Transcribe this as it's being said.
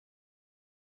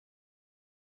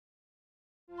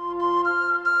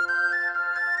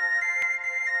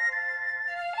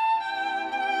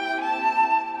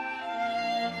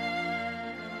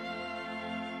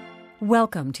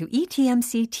Welcome to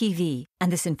ETMC TV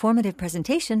and this informative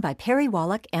presentation by Perry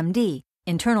Wallach, MD,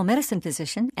 internal medicine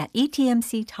physician at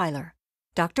ETMC Tyler.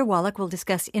 Dr. Wallach will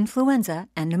discuss influenza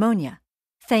and pneumonia.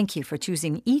 Thank you for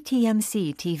choosing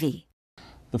ETMC TV.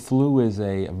 The flu is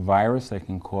a virus that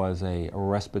can cause a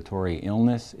respiratory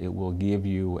illness. It will give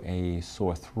you a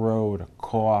sore throat, a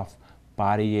cough,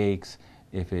 body aches.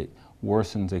 If it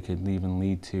worsens, it could even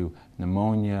lead to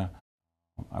pneumonia.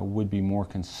 I would be more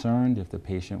concerned if the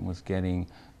patient was getting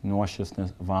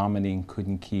nauseousness, vomiting,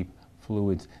 couldn't keep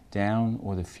fluids down,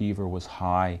 or the fever was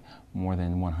high, more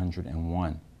than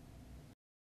 101.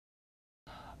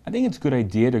 I think it's a good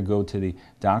idea to go to the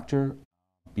doctor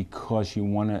because you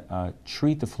want to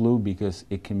treat the flu because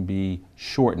it can be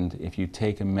shortened. If you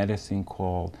take a medicine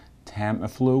called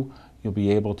Tamiflu, you'll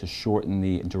be able to shorten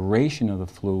the duration of the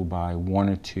flu by 1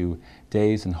 or 2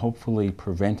 days and hopefully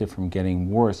prevent it from getting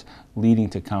worse, leading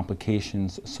to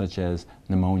complications such as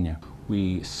pneumonia.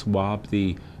 We swab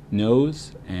the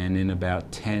nose, and in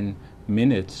about 10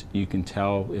 minutes you can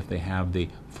tell if they have the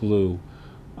flu.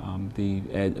 The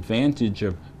advantage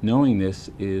of knowing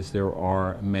this is there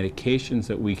are medications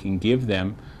that we can give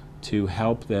them to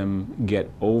help them get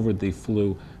over the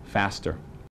flu faster.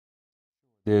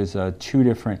 There's 2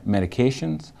 different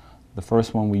medications. The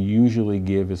first one we usually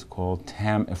give is called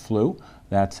Tamiflu.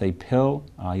 That's a pill.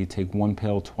 You take 1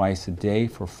 pill twice a day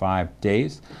for 5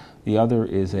 days. The other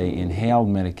is an inhaled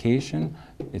medication.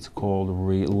 It's called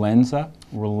Relenza.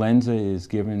 Relenza is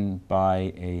given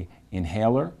by an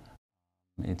inhaler.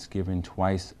 It's given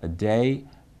twice a day,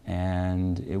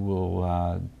 and it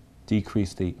will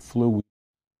decrease the flu.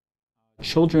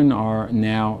 Children are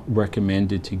now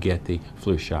recommended to get the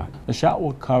flu shot. The shot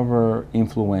will cover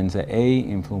influenza A,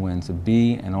 influenza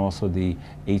B, and also the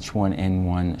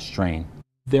H1N1 strain.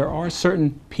 There are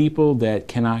certain people that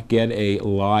cannot get a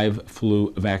live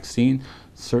flu vaccine.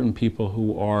 Certain people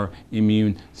who are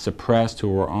immune suppressed,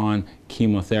 who are on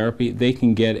chemotherapy, they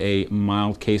can get a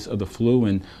mild case of the flu,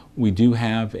 and we do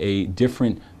have a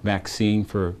different vaccine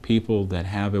for people that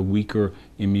have a weaker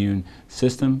immune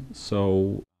system,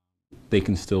 so they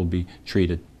can still be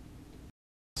treated.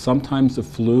 Sometimes the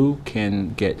flu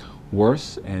can get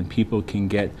worse and people can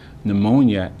get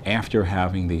pneumonia after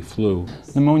having the flu.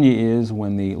 Pneumonia is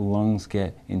when the lungs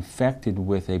get infected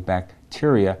with a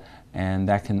bacteria, and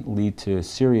that can lead to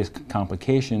serious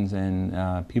complications,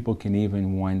 and people can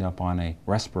even wind up on a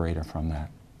respirator from that.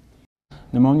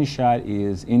 Pneumonia shot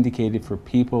is indicated for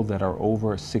people that are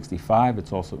over 65.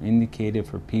 It's also indicated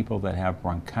for people that have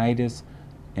bronchitis,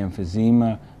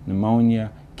 emphysema, pneumonia,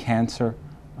 cancer.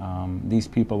 These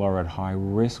people are at high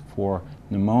risk for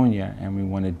pneumonia, and we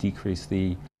want to decrease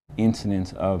the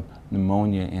incidence of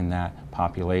pneumonia in that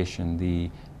population. The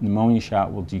pneumonia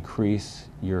shot will decrease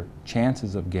your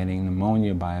chances of getting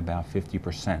pneumonia by about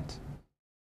 50%.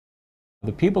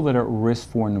 The people that are at risk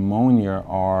for pneumonia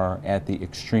are at the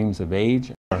extremes of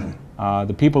age.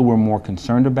 The people we're more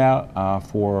concerned about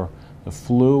for the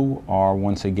flu are,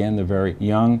 once again, the very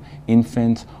young,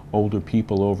 infants, older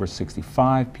people over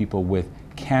 65, people with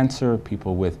cancer,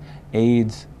 people with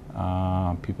AIDS,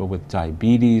 people with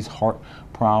diabetes, heart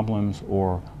problems,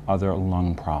 or other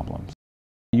lung problems.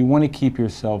 You want to keep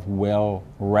yourself well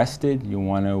rested. You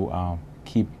want to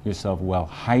keep yourself well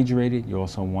hydrated. You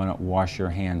also want to wash your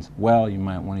hands well. You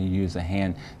might want to use a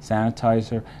hand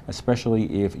sanitizer,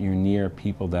 especially if you're near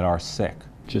people that are sick.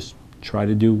 Just try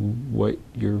to do what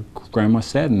your grandma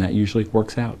said, and that usually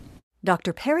works out.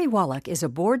 Dr. Perry Wallach is a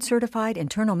board-certified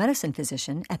internal medicine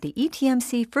physician at the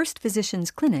ETMC First Physicians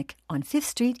Clinic on 5th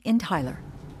Street in Tyler.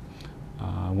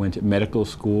 I went to medical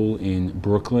school in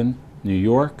Brooklyn, New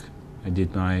York. I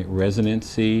did my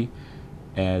residency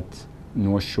at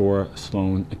North Shore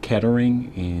Sloan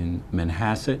Kettering in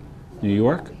Manhasset, New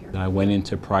York. I went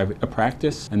into private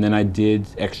practice, and then I did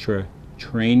extra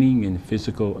training in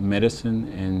physical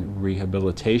medicine and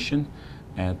rehabilitation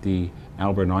at the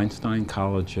Albert Einstein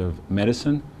College of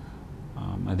Medicine.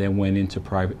 I then went into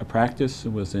private practice. I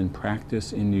was in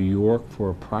practice in New York for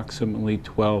approximately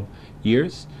 12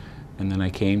 years, and then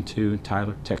I came to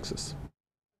Tyler, Texas.